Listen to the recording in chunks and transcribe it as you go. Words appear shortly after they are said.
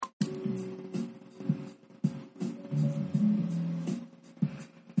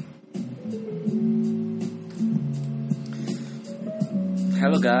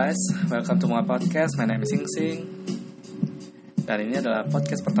Hello guys, welcome to my podcast. My name is Sing Sing. Dan ini adalah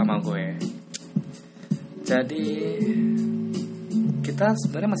podcast pertama gue. Jadi kita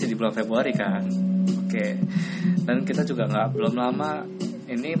sebenarnya masih di bulan Februari kan. Oke. Dan kita juga belum lama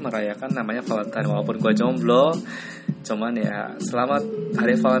ini merayakan namanya Valentine. Walaupun gue jomblo, cuman ya selamat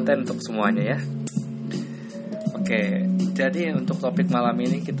Hari Valentine untuk semuanya ya. Oke, jadi untuk topik malam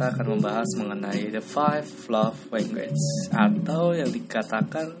ini kita akan membahas mengenai the 5 love language atau yang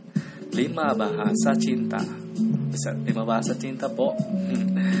dikatakan 5 bahasa cinta. Bisa 5 bahasa cinta, po.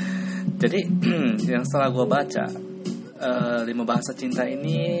 Jadi yang setelah gue baca 5 bahasa cinta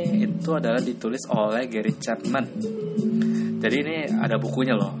ini itu adalah ditulis oleh Gary Chapman. Jadi ini ada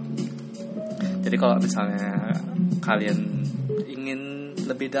bukunya loh. Jadi kalau misalnya kalian ingin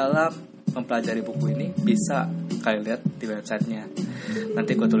lebih dalam mempelajari buku ini, bisa kalian lihat di websitenya.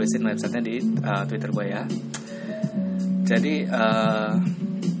 Nanti gue tulisin websitenya di Twitter gue ya. Jadi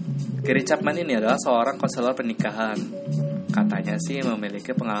Gary Chapman ini adalah seorang konselor pernikahan. Katanya sih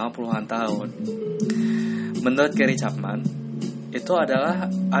memiliki pengalaman puluhan tahun. Menurut Gary Chapman, itu adalah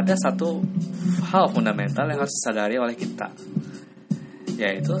ada satu hal fundamental yang harus disadari oleh kita,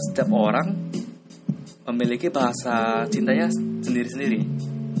 yaitu setiap orang memiliki bahasa cintanya sendiri-sendiri.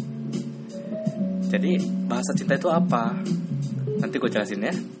 Jadi bahasa cinta itu apa? Nanti gue jelasin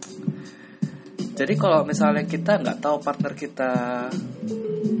ya. Jadi kalau misalnya kita nggak tahu partner kita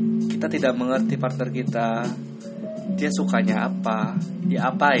tidak mengerti partner kita, dia sukanya apa,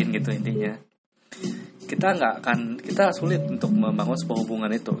 diapain gitu intinya. Kita sulit untuk membangun sebuah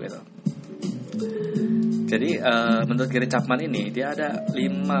hubungan itu gitu. Jadi menurut Gary Chapman ini, dia ada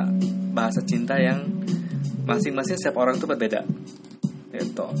 5 bahasa cinta yang masing-masing setiap orang itu berbeda.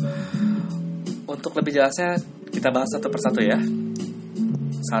 Gitu. Untuk lebih jelasnya kita bahas satu persatu ya.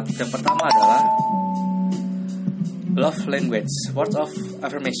 Yang pertama adalah love language, words of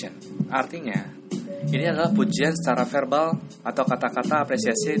affirmation. Artinya ini adalah pujian secara verbal atau kata-kata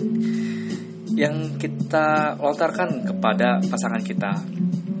apresiasi yang kita lontarkan kepada pasangan kita.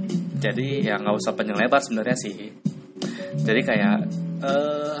 Jadi ya nggak usah panjang lebar sebenarnya sih. Jadi kayak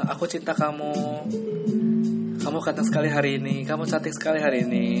aku cinta kamu ganteng sekali hari ini, kamu cantik sekali hari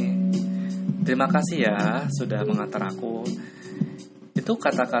ini. Terima kasih ya sudah mengantar aku. Itu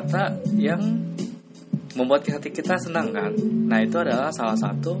kata-kata yang membuat hati kita senang kan. Nah itu adalah salah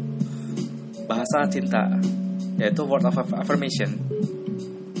satu bahasa cinta, yaitu word of affirmation.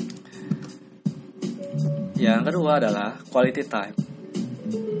 Yang kedua adalah quality time.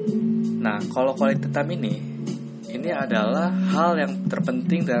 Nah kalau quality time ini adalah hal yang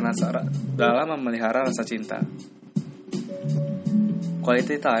terpenting dalam memelihara rasa cinta.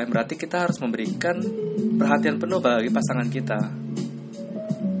 Quality time berarti kita harus memberikan perhatian penuh bagi pasangan kita.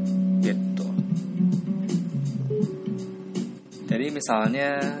 Gitu. Jadi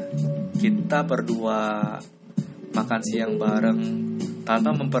misalnya kita berdua makan siang bareng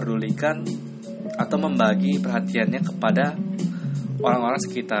tanpa memperdulikan atau membagi perhatiannya kepada orang-orang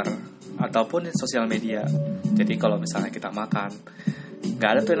sekitar ataupun di sosial media. Jadi kalau misalnya kita makan, nggak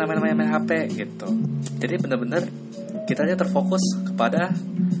ada tuh yang namanya main HP gitu. Jadi benar-benar kita aja terfokus kepada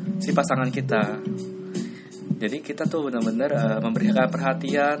si pasangan kita. Jadi kita tuh benar-benar memberikan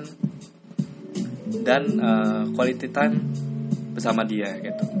perhatian dan quality time bersama dia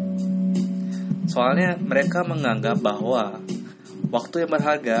gitu. Soalnya mereka menganggap bahwa waktu yang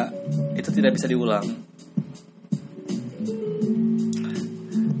berharga itu tidak bisa diulang.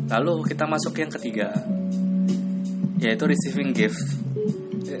 Lalu kita masuk yang ketiga, yaitu receiving gift.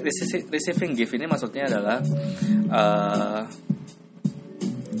 Receiving gift ini maksudnya adalah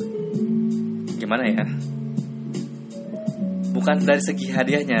gimana ya? Bukan dari segi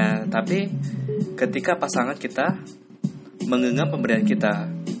hadiahnya, tapi ketika pasangan kita menggenggam pemberian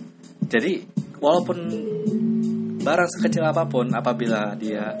kita. Jadi walaupun barang sekecil apapun, apabila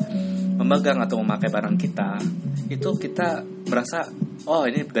dia memegang atau memakai barang kita, itu kita merasa oh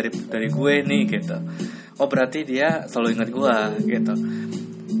ini dari gue nih gitu. Oh berarti dia selalu ingat gue gitu.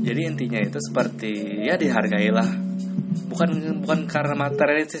 Jadi intinya itu seperti ya dihargailah. Bukan karena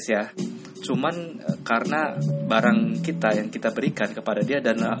materialistis ya. Cuman karena barang kita yang kita berikan kepada dia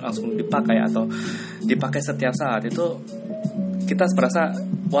dan langsung dipakai atau dipakai setiap saat, itu kita merasa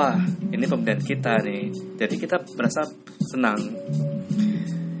wah ini pemberian kita nih. Jadi kita merasa senang.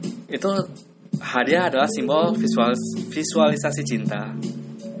 Itu hadiah adalah simbol visualisasi cinta.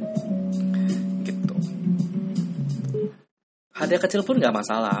 Gitu. Hadiah kecil pun gak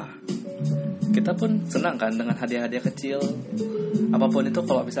masalah. Kita pun senang kan dengan hadiah-hadiah kecil, apapun itu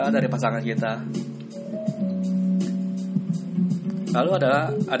kalau misalnya dari pasangan kita. Lalu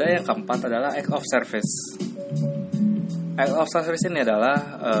ada yang keempat adalah act of service. Act of service ini adalah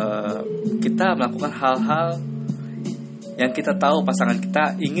kita melakukan hal-hal yang kita tahu pasangan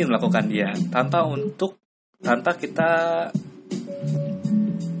kita ingin melakukan dia tanpa kita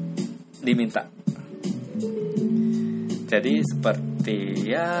diminta. Jadi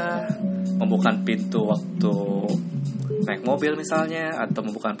seperti ya membuka pintu waktu naik mobil misalnya, atau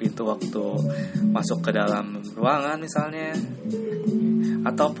membuka pintu waktu masuk ke dalam ruangan misalnya,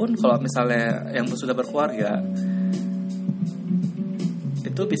 ataupun kalau misalnya yang sudah berkeluarga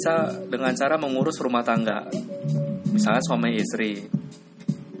itu bisa dengan cara mengurus rumah tangga. Misalnya suami istri,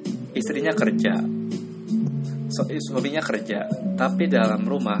 istrinya kerja, suaminya kerja, tapi dalam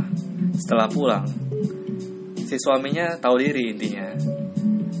rumah setelah pulang si suaminya tahu diri, intinya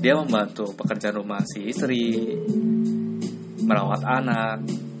dia membantu pekerjaan rumah si istri, merawat anak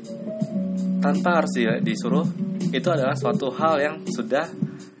tanpa harus disuruh. Itu adalah suatu hal yang sudah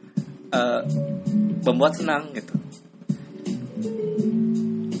membuat senang gitu.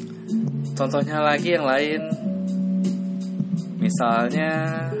 Contohnya lagi yang lain,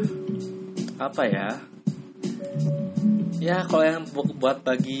 misalnya apa ya? Ya kalau yang buat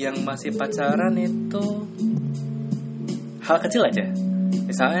bagi yang masih pacaran itu hal kecil aja.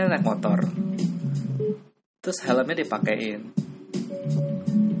 Misalnya naik motor, terus helmnya dipakein,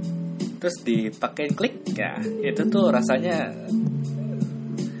 terus dipakein klik, ya itu tuh rasanya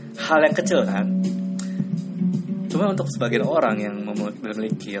hal yang kecil kan. Cuma untuk sebagian orang yang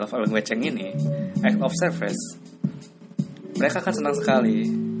memiliki love language yang ini, act of service, mereka akan senang sekali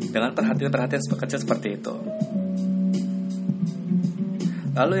dengan perhatian-perhatian kecil seperti itu.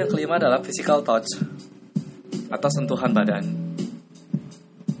 Lalu yang kelima adalah physical touch atau sentuhan badan.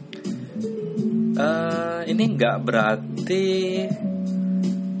 Ini nggak berarti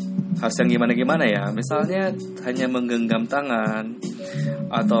harus yang gimana-gimana ya. Misalnya hanya menggenggam tangan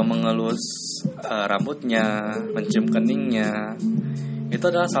atau mengelus rambutnya, mencium keningnya. Itu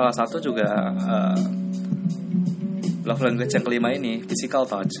adalah salah satu juga love language yang kelima ini, physical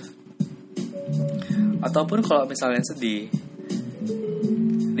touch. Ataupun kalau misalnya sedih,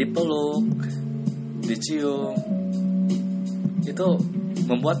 dipeluk, dicium, itu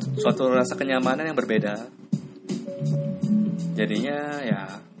membuat suatu rasa kenyamanan yang berbeda. Jadinya ya,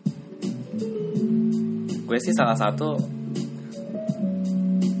 gue sih salah satu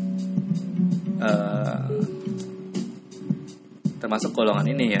termasuk golongan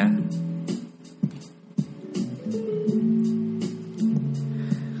ini ya.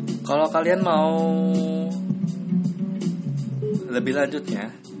 Kalau kalian mau lebih lanjutnya,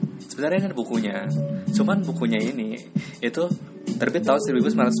 sebenarnya ini ada bukunya. Cuman bukunya ini itu terbit tahun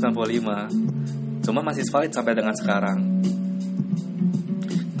 1995, cuma masih valid sampai dengan sekarang.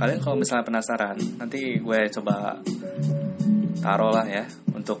 Kalian kalau misalnya penasaran, nanti gue coba taruh lah ya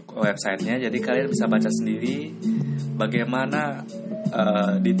untuk websitenya. Jadi kalian bisa baca sendiri bagaimana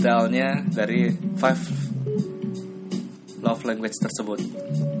detailnya dari 5 love language tersebut.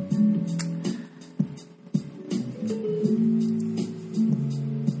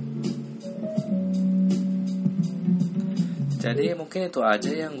 Jadi mungkin itu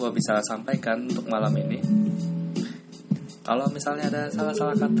aja yang gue bisa sampaikan untuk malam ini. Kalau misalnya ada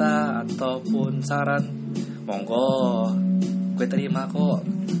salah-salah kata ataupun saran, monggo, gue terima kok.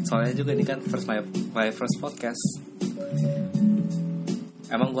 Soalnya juga ini kan my first podcast.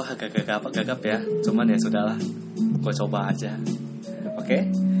 Emang gue agak gagap ya, cuman ya sudahlah, gue coba aja. Oke?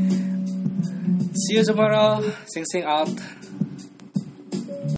 See you tomorrow. Sing out.